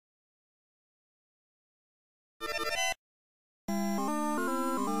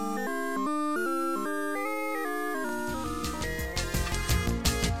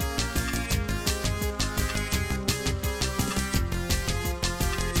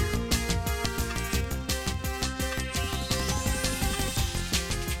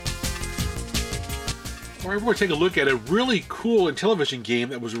We're going to take a look at a really cool Intellivision game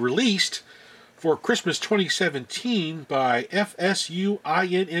that was released for Christmas 2017 by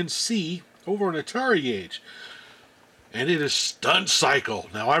fsuinnc over on Atariage. And it is Stunt Cycle.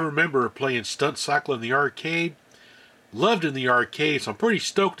 Now, I remember playing Stunt Cycle in the arcade. Loved in the arcade, so I'm pretty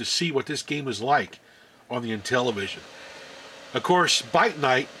stoked to see what this game is like on the Intellivision. Of course, Bite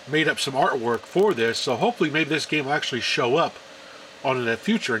Night made up some artwork for this, so hopefully maybe this game will actually show up on a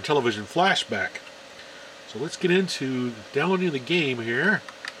future Intellivision Flashback. So let's get into downloading the game here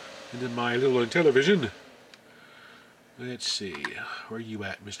into my little Intellivision. Let's see, where are you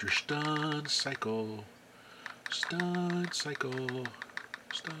at, Mr. Stunt Cycle? Stunt Cycle.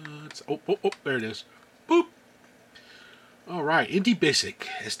 Oh, there it is. Boop. Alright, Indie Basic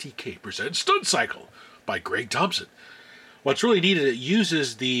STK presents Stunt Cycle by Greg Thompson. What's really neat is it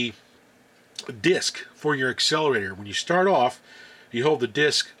uses the disc for your accelerator. When you start off, you hold the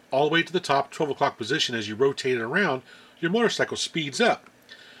disc all the way to the top, 12 o'clock position. As you rotate it around, your motorcycle speeds up.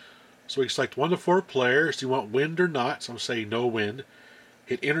 So we select 1 to 4 players. Do you want wind or not? So I'm saying no wind.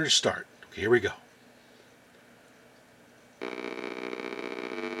 Hit enter to start. Okay, here we go.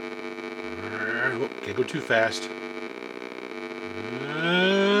 Can't go too fast.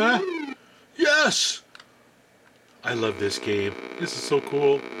 Yes! I love this game. This is so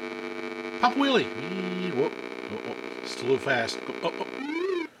cool. Pop wheelie. Whoa. Still a little fast.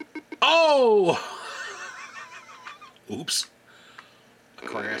 Oh! Oops. I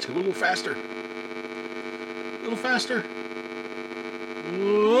crashed. A little faster. A little faster.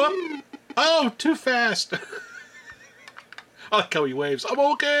 Whoop. Oh, too fast. I like how he waves. I'm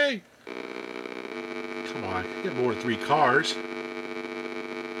okay. Come on. Get more than 3 cars.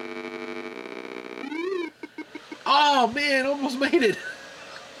 Oh, man. Almost made it.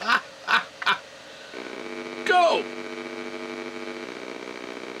 Go.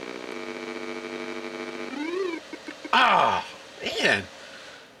 Ah, man.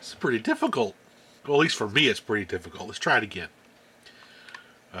 This is pretty difficult. Well, at least for me, it's pretty difficult. Let's try it again.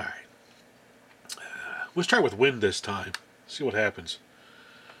 All right. Let's try with wind this time. See what happens.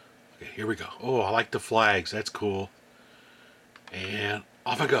 Okay, here we go. Oh, I like the flags. That's cool. And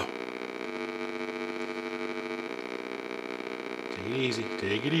off I go. Take it easy.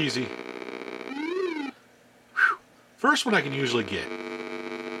 Take it easy. Whew. First one I can usually get.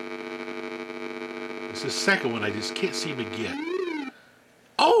 It's the second one I just can't seem to get.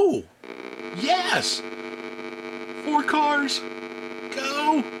 Oh! Yes! 4 cars.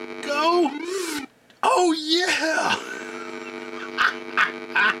 Go! Go! Oh, yeah!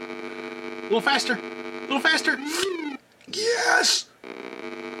 A little faster. A little faster. Yes!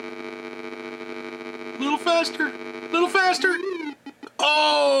 A little faster. A little faster.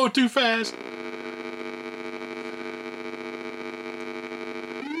 Oh, too fast.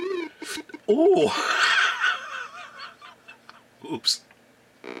 Oh. Oops.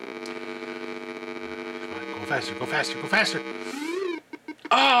 Go faster, go faster, go faster.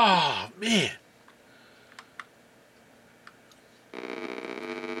 Oh, man.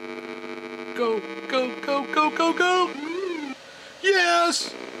 Go, go, go, go, go, go.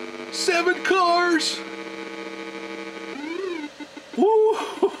 Yes! 7 cars. Woo!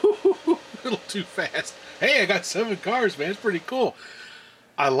 A little too fast. Hey, I got 7 cars, man. It's pretty cool.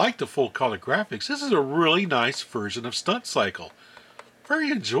 I like the full color graphics. This is a really nice version of Stunt Cycle. Very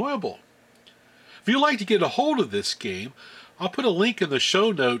enjoyable. If you'd like to get a hold of this game, I'll put a link in the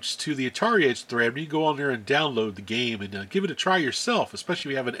show notes to the Atariage thread where you can go on there and download the game and give it a try yourself, especially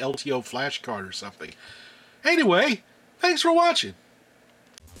if you have an LTO flash card or something. Anyway, thanks for watching.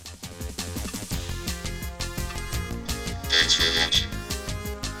 Thanks for watching.